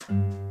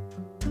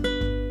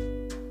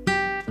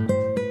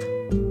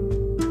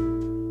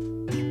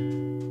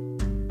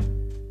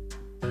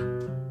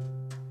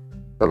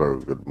Hello,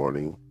 good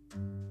morning,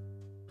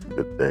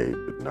 good day,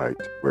 good night,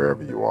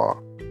 wherever you are.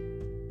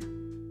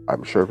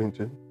 I'm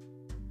Shervington,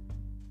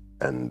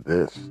 and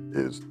this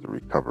is the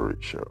Recovery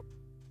Show.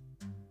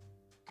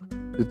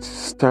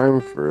 It's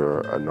time for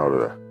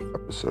another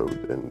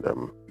episode, and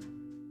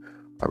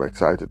I'm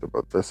excited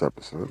about this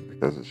episode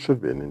because it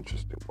should be an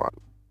interesting one.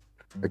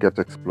 I get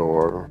to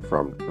explore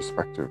from the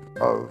perspective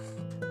of,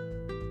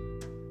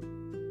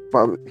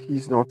 well,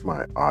 he's not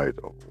my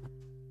idol,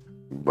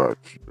 but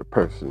the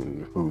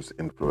person whose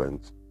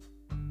influence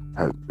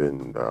has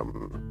been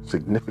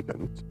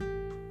significant.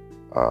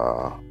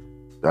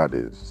 That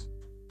is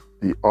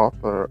the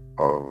author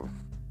of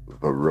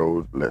The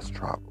Road Less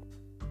Traveled,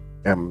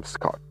 M.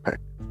 Scott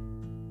Peck,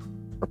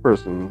 a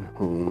person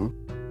whom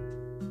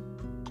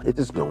it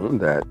is known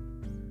that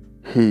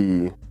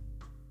he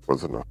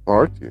was an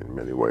authority in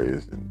many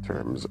ways in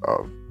terms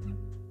of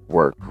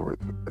work with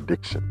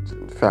addictions.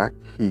 In fact,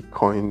 he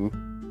coined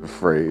the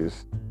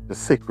phrase the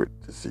sacred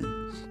disease.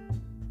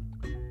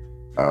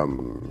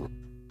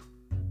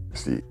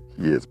 See,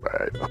 he is my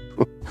idol.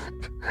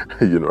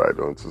 I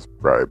don't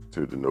subscribe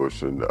to the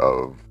notion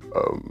of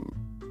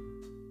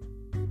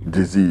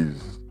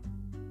disease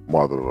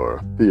model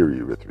or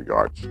theory with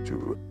regards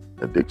to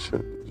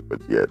addictions,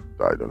 but yet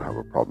I don't have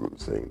a problem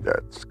saying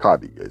that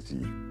Scotty, as he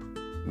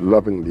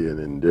lovingly and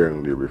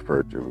endearingly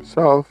referred to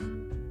himself,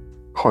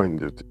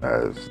 coined it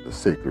as the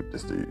sacred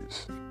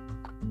disease.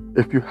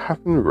 If you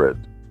haven't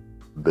read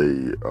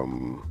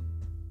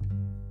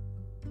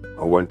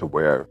or weren't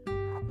aware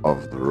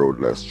of The Road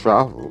Less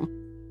Traveled,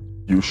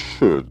 you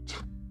should.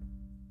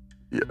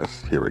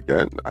 Yes, here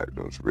again, I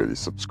don't really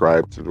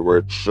subscribe to the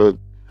word should,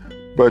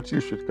 but you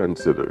should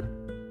consider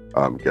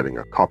getting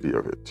a copy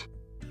of it.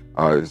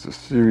 It's a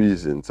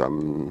series in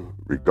some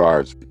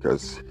regards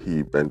because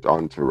he went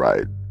on to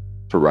write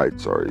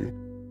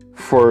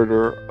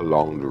further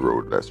along the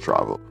road less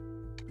traveled.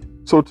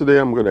 So today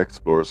I'm going to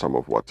explore some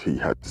of what he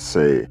had to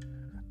say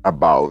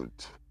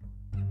about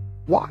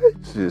why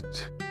is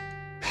it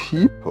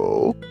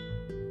people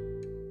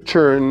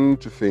turn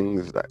to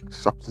things like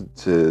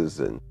substances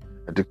and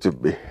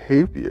addictive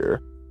behavior.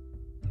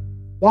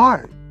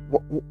 Why?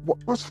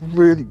 What's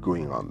really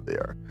going on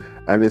there?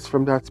 And it's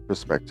from that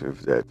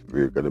perspective that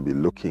we're going to be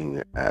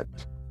looking at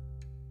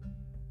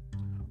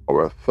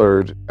our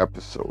third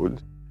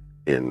episode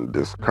in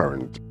this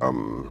current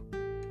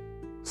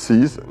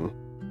season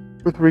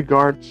with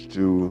regards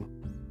to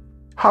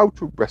how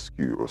to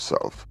rescue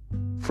yourself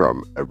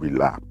from a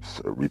relapse,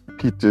 a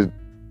repeated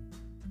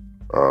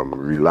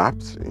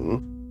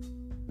relapsing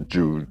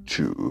due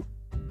to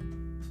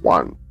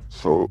one,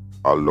 so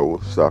a low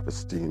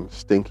self-esteem,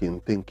 stinking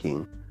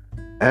thinking,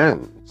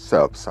 and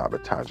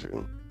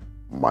self-sabotaging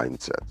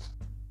mindsets.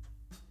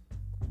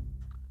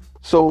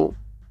 So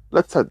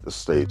let's set the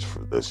stage for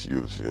this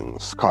using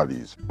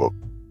Scotty's book,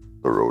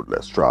 The Road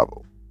Less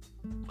Traveled.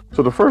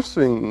 So the first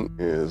thing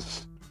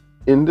is,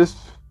 in this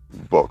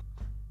book,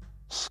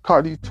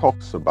 Scotty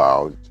talks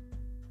about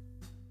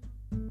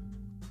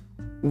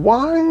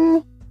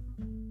why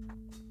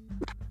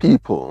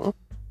people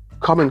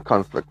come in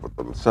conflict with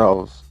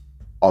themselves,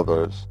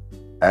 others,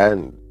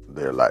 and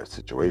their life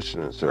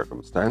situation and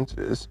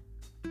circumstances.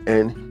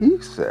 And he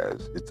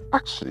says it's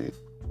actually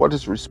what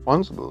is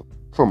responsible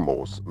for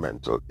most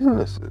mental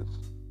illnesses.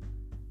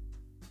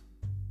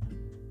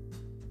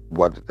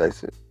 What did I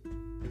say?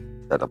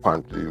 That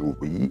apparently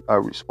we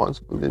are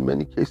responsible in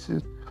many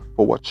cases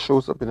for what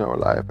shows up in our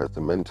life as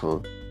a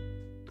mental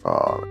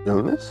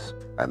illness,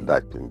 and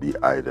that can be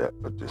either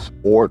a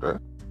disorder,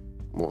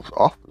 most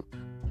often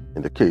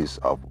in the case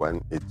of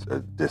when it's a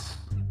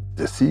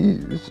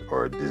disease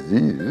or a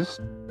disease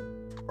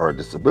or a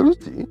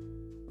disability,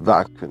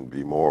 that can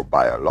be more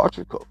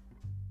biological.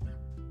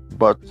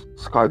 But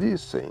Scotty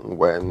is saying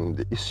when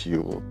the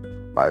issue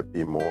might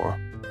be more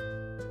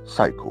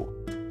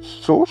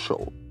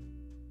psychosocial,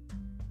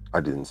 I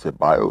didn't say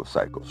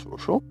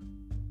biopsychosocial,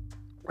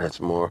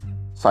 it's more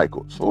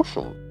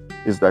psychosocial,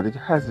 is that it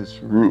has its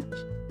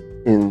roots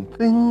in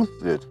things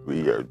that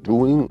we are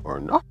doing or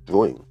not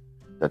doing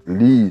that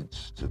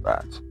leads to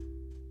that.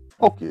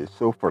 Okay,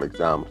 so for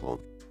example,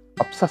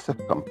 obsessive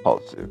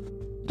compulsive,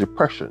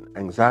 depression,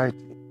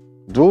 anxiety,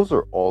 those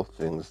are all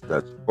things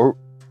that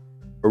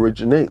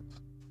originate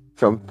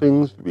from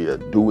things we are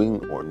doing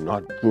or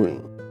not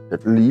doing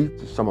that lead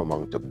to some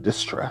amount of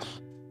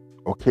distress,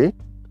 okay?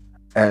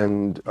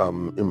 And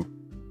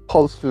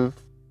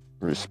impulsive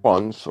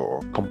response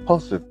or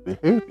compulsive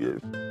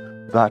behaviors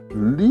that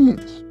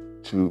leads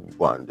to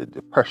one, the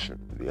depression,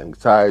 the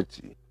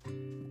anxiety,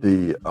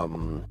 the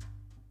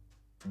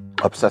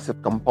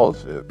obsessive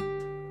compulsive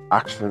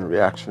action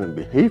reaction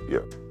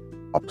behavior,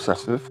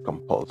 obsessive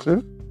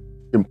compulsive,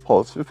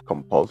 impulsive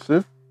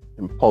compulsive,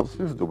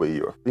 impulsive the way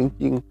you're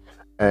thinking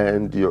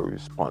and your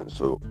response.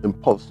 So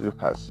impulsive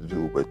has to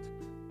do with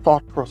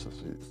thought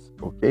processes,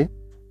 okay?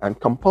 And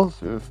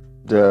compulsive,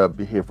 the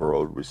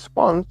behavioral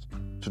response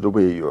to the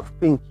way you're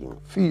thinking,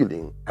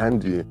 feeling,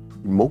 and the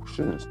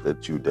emotions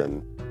that you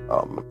then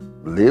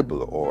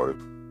label, or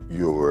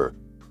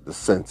the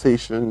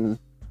sensations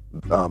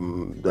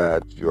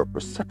that your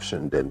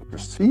perception then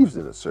perceives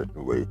in a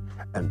certain way,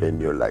 and then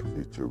you're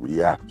likely to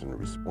react and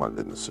respond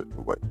in a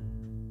certain way.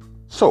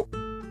 So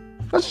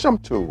let's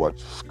jump to what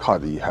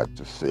Scotty had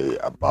to say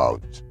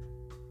about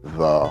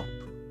the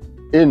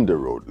in the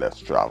road less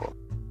travel.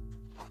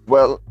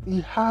 Well,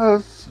 he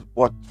has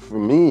what for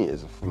me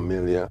is a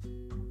familiar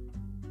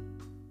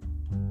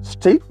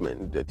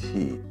statement that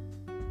he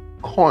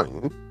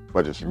coined,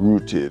 but it's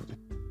rooted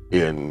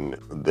in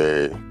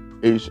the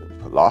Asian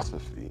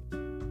philosophy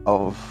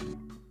of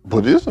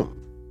Buddhism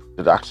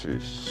that actually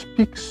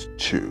speaks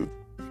to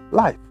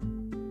life.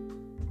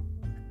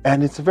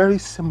 And it's a very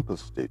simple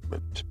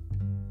statement.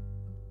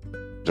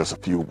 Just a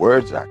few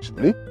words,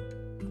 actually,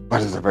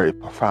 but it's a very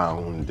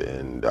profound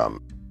and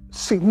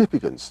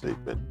significant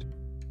statement.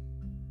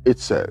 It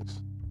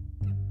says,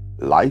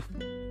 life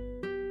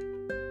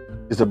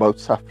is about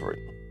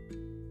suffering.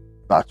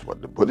 That's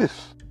what the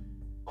Buddhists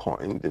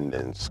coined, and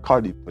then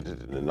Scotty put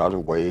it in another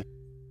way,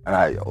 and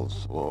I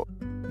also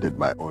did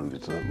my own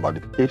little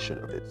modification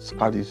of it.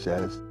 Scotty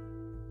says,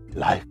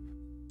 life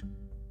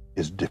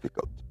is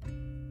difficult.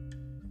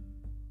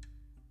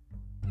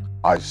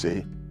 I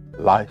say,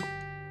 life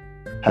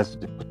has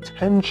the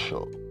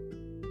potential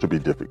to be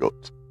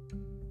difficult.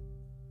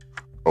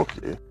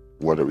 Okay,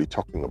 what are we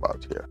talking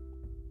about here?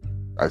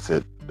 I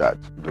said that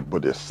the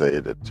Buddhists say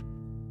that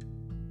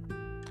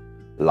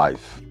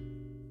life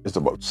is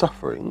about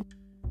suffering.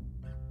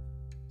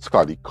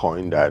 Scotty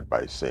coined that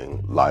by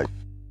saying life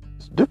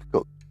is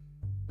difficult.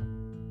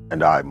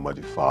 And I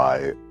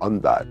modify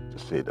on that to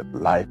say that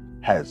life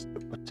has the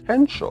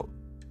potential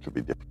to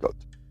be difficult.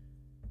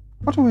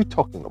 What are we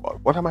talking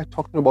about? What am I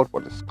talking about?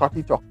 What is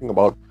Scotty talking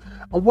about?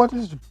 And what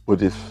is the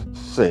Buddhist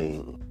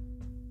saying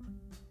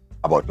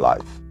about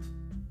life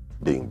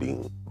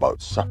being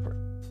about suffering?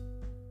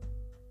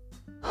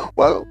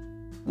 Well,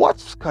 what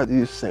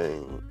Scotty is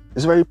saying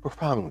is very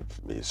profound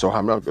for me, so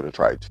I'm not going to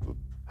try to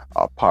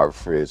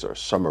paraphrase or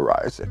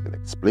summarize. I can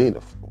explain,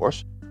 of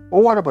course.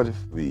 But what about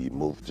if we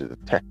move to the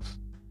text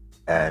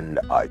and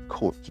I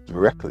quote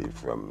directly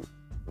from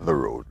The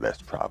Road Less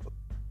Traveled?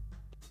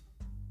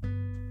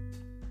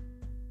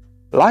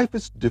 Life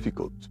is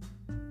difficult,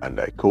 and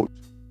I quote,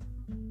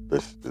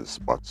 this is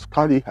what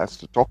Scotty has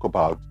to talk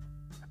about,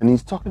 and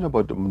he's talking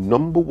about the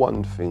number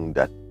one thing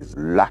that is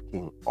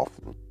lacking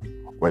often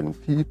when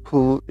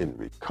people in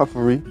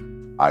recovery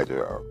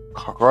either are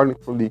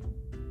chronically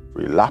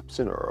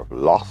relapsing or have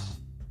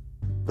lost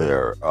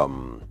their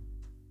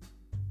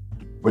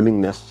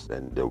willingness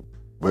and their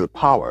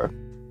willpower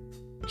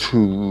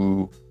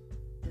to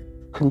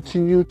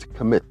continue to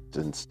commit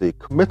and stay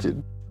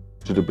committed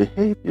to the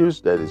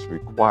behaviors that is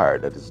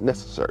required, that is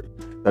necessary,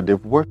 that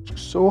they've worked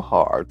so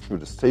hard through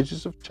the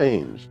stages of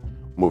change,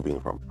 moving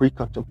from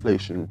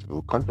pre-contemplation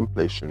to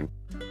contemplation,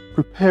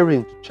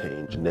 preparing to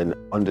change, and then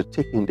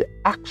undertaking the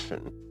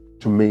action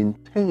to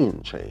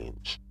maintain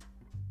change.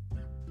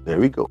 There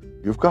we go.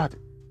 You've got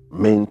it.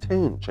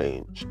 Maintain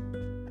change.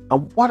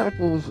 And what are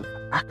those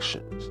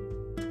actions?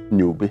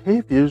 New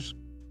behaviors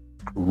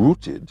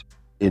rooted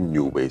in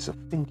new ways of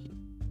thinking.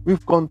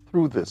 We've gone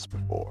through this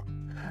before,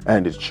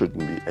 and it shouldn't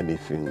be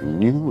anything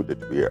new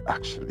that we are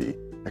actually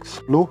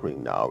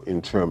exploring now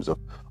in terms of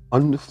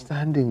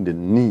understanding the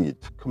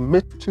need to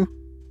commit to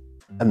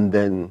and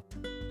then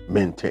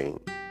maintain.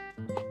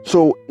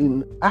 So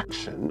in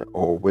action,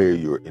 or where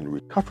you're in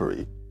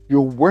recovery,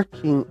 you're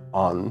working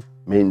on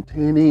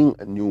maintaining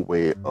a new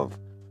way of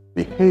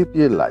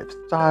behavior,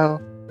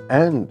 lifestyle,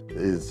 and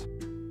is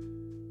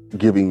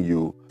giving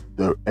you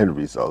the end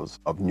results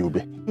of new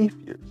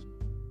behaviors.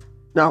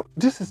 Now,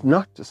 this is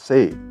not to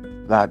say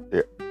that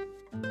there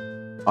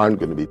aren't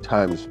going to be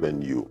times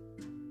when you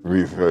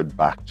revert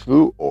back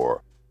to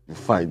or you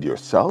find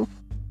yourself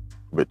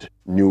with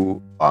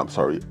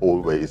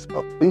old ways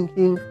of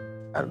thinking,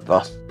 and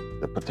thus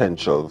the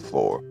potential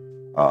for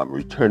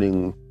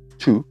returning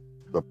to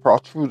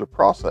through the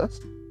process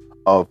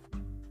of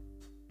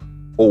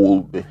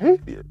old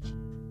behaviors.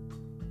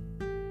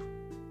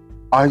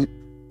 I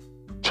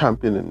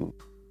champion and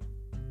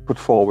put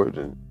forward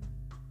and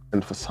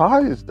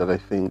emphasize that I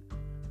think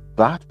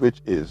that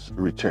which is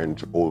return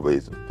to old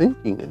ways of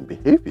thinking and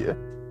behavior,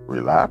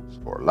 relapse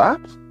or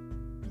lapse,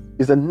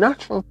 is a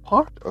natural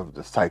part of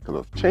the cycle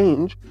of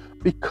change,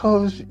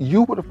 because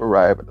you would have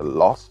arrived at a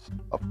loss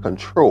of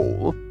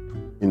control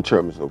in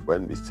terms of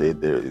when we say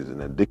there is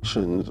an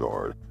addiction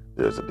or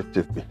there's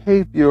addictive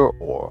behavior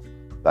or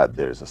that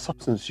there's a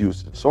substance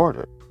use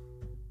disorder.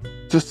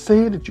 To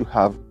say that you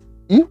have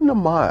even a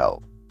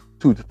mile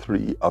 2 to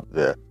 3 of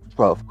the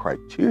 12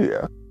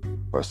 criteria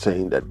for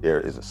saying that there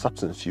is a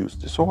substance use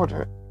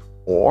disorder,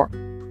 or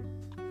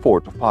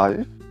 4 to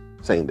 5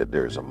 saying that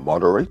there is a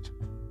moderate,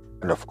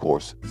 and of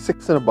course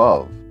 6 and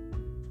above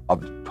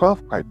of the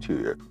 12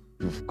 criteria,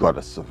 you've got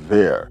a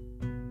severe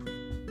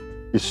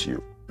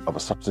issue of a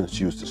substance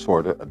use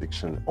disorder,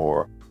 addiction,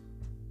 or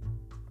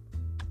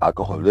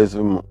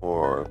alcoholism,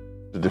 or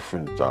the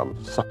different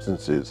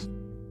substances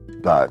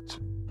that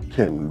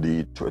can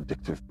lead to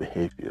addictive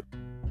behavior,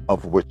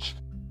 of which,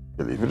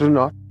 believe it or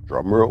not,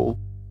 drum roll,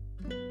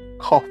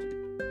 coffee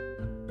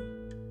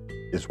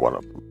is one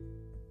of them.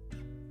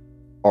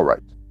 All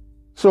right.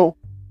 So,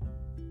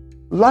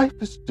 life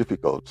is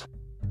difficult,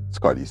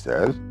 Scotty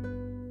says.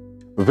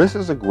 This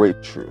is a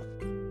great truth,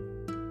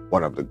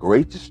 one of the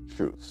greatest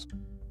truths.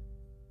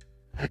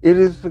 It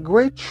is a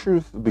great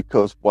truth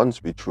because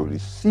once we truly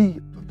see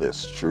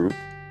this truth,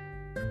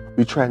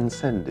 we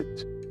transcend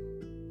it.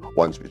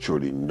 Once we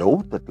truly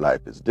know that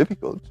life is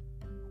difficult,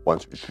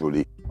 once we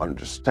truly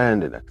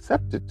understand and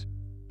accept it,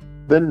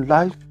 then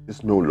life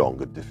is no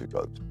longer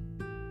difficult.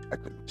 I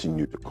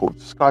continue to quote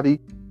Scotty,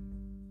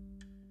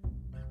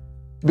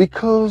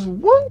 because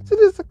once it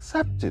is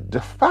accepted,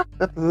 the fact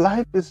that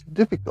life is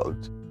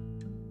difficult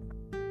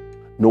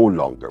no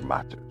longer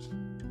matters.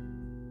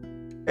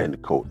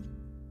 End quote.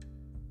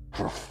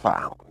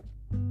 Profound.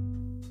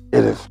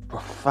 It is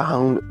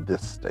profound,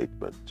 this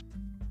statement.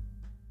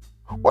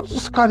 What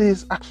Scotty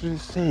is actually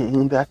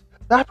saying that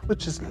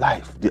which is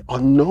life, the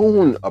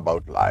unknown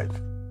about life,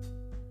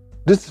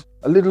 this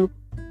a little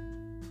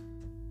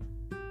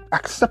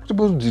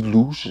acceptable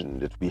delusion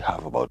that we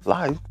have about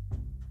life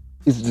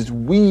is that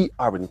we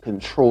are in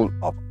control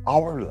of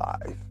our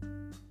life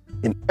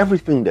in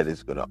everything that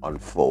is going to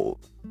unfold.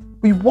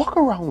 We walk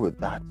around with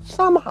that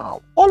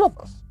somehow, all of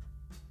us.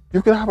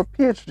 You can have a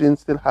PhD and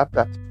still have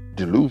that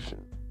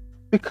delusion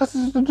because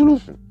it's a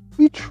delusion.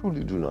 We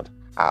truly do not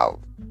have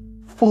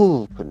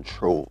full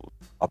control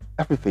of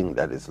everything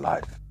that is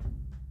life.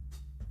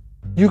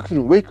 You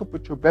can wake up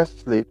with your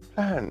best laid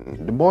plan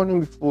the morning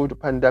before the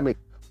pandemic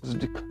was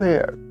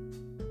declared,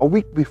 a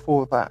week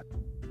before that.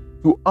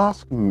 You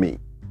ask me,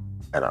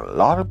 and a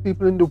lot of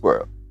people in the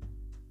world,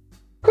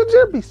 could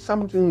there be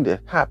something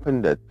that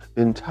happened that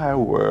the entire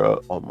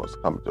world almost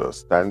come to a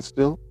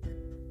standstill?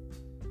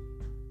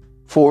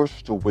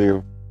 Forced to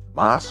wear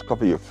mask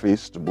over your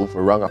face to move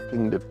around, a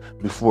thing that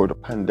before the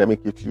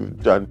pandemic, if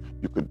you've done,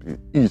 you could be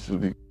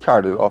easily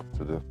carried off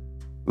to the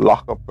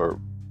lockup or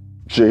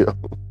jail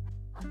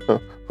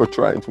for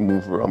trying to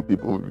move around.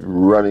 People will be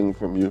running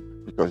from you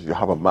because you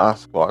have a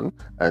mask on,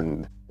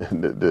 and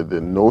the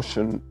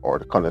notion or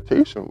the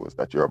connotation was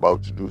that you're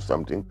about to do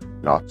something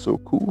not so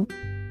cool.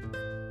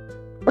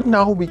 But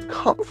now we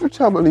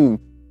comfortably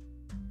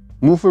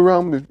move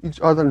around with each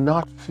other,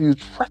 not feel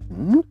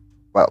threatened.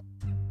 Well,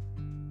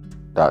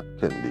 that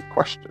can be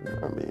questioned.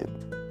 I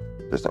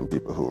mean, there's some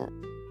people who are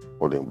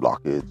holding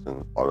blockades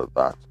and all of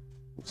that,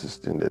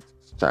 insisting that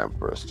it's time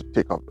for us to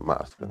take off the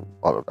mask and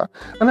all of that.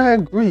 And I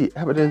agree,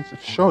 evidence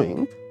is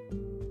showing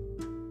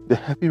the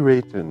heavy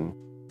rate and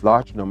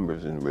large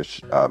numbers in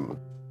which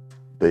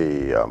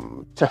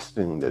the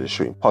testing that is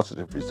showing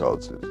positive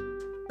results is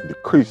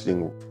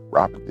decreasing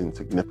rapidly and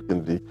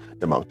significantly,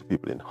 the amount of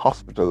people in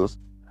hospitals,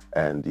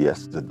 and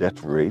yes, the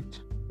death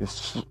rate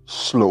is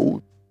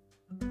slowed.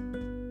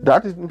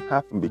 That didn't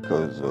happen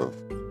because of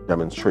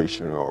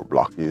demonstration or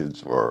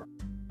blockades or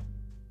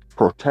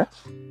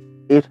protests.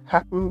 It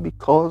happened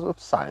because of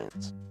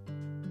science.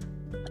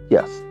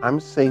 Yes, I'm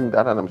saying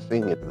that, and I'm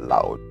saying it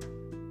loud.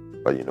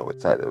 But you know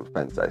which side of the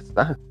fence I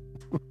stand.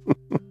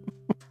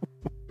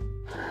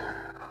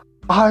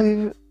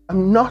 I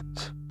am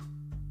not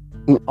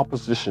in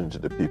opposition to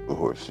the people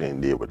who are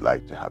saying they would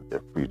like to have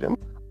their freedom.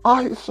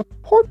 I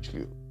support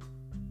you.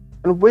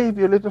 And wave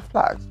your little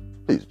flags.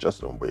 Please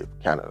just don't wave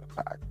Canada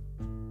flag.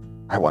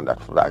 I want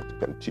that flag to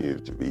continue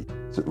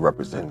to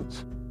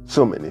represent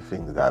so many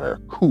things that are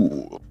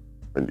cool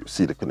when you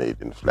see the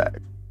Canadian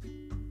flag.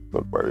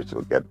 Don't worry,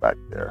 it'll get back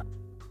there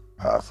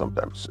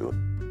sometime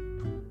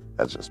soon.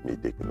 That's just me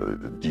taking a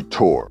little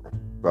detour.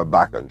 We're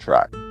back on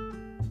track.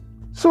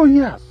 So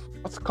yes,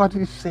 what Scott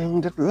is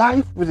saying, that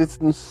life with its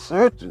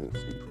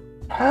uncertainty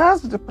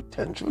has the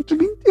potential to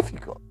be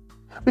difficult.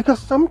 Because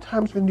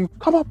sometimes when you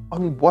come up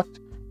on what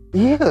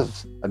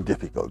is a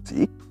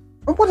difficulty,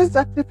 and what is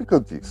that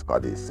difficulty,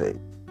 Scotty is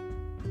saying?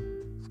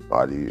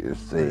 Scotty is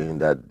saying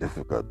that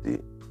difficulty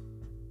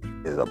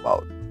is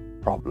about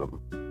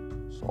problem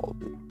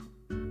solving.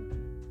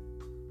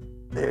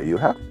 There you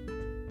have it.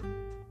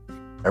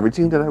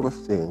 Everything that I was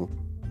saying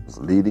was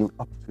leading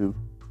up to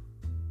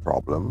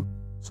problem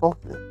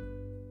solving.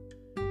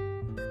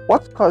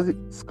 What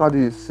Scotty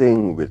is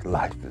saying with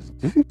life is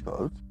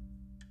difficult,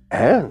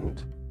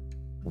 and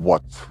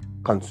what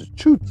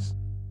constitutes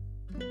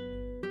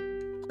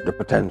the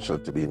potential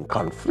to be in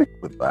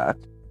conflict with that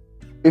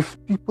is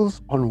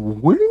people's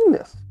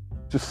unwillingness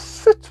to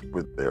sit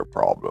with their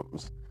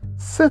problems,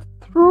 sit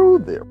through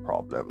their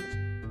problems,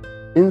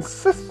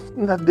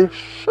 insisting that there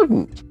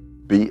shouldn't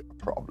be a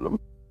problem,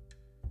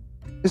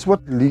 is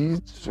what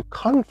leads to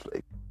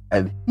conflict.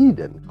 And he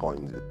then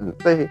coins it and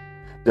say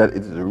that it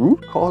is the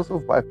root cause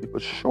of why people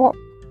show up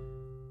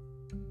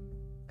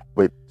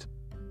with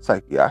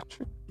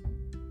psychiatric,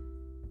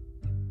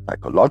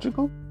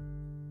 psychological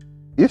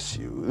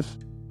issues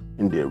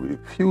in their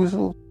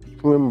refusal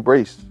to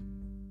embrace,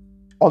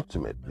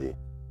 ultimately,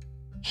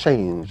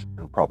 change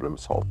and problem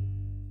solving.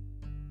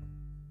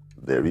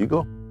 There you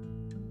go.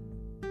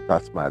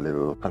 That's my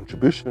little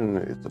contribution.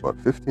 It's about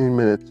 15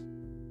 minutes.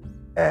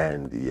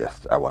 And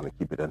yes, I want to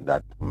keep it in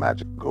that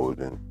magic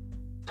golden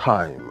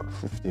time,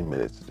 15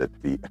 minutes that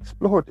we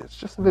explore this,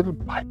 just a little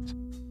bite.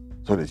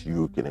 so that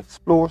you can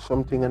explore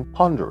something and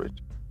ponder it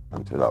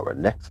until our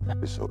next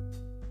episode.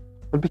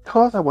 But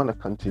because I want to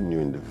continue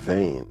in the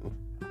vein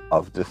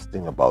of this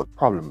thing about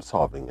problem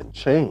solving and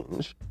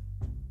change,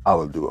 I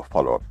will do a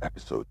follow-up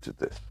episode to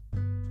this.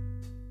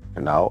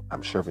 For now,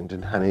 I'm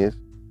Shervington Hannes,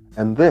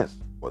 and this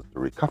was the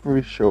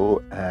Recovery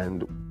Show.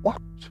 And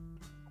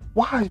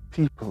why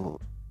people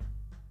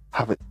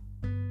have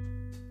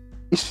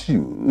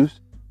issues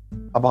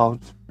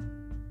about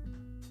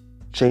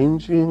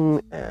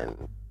changing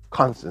and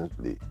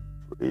constantly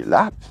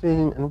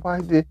relapsing, and why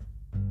they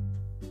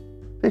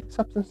take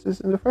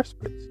substances in the first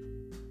place.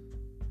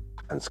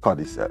 And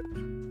Scotty said,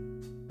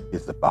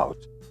 it's about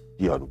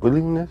the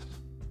unwillingness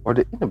or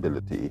the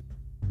inability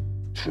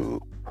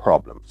to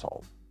problem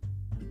solve.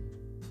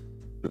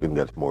 You can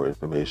get more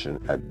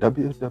information at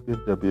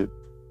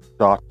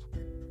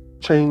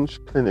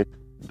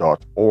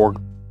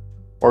www.changeclinic.org,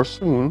 or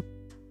soon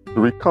the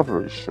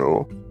Recovery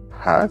Show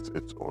has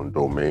its own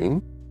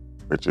domain,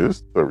 which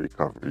is the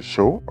Recovery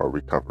Show or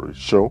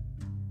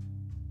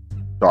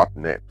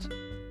recoveryshow.net.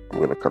 I'm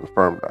going to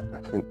confirm that.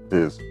 I think it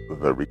is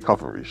the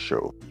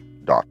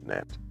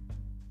recoveryshow.net.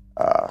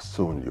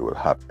 Soon you will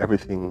have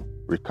everything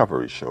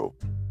Recovery Show,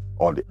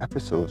 all the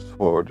episodes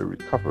for the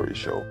Recovery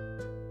Show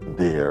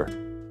there,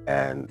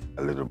 and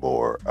a little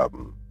more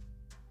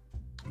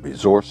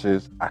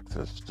resources,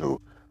 access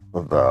to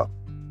the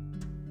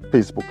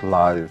Facebook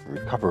Live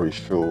Recovery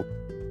Show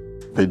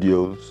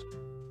videos,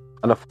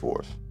 and of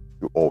course,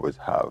 you always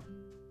have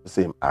the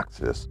same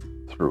access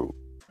through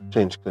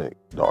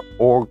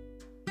changeclinic.org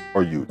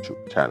or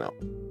YouTube channel.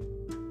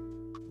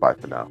 Bye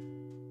for now.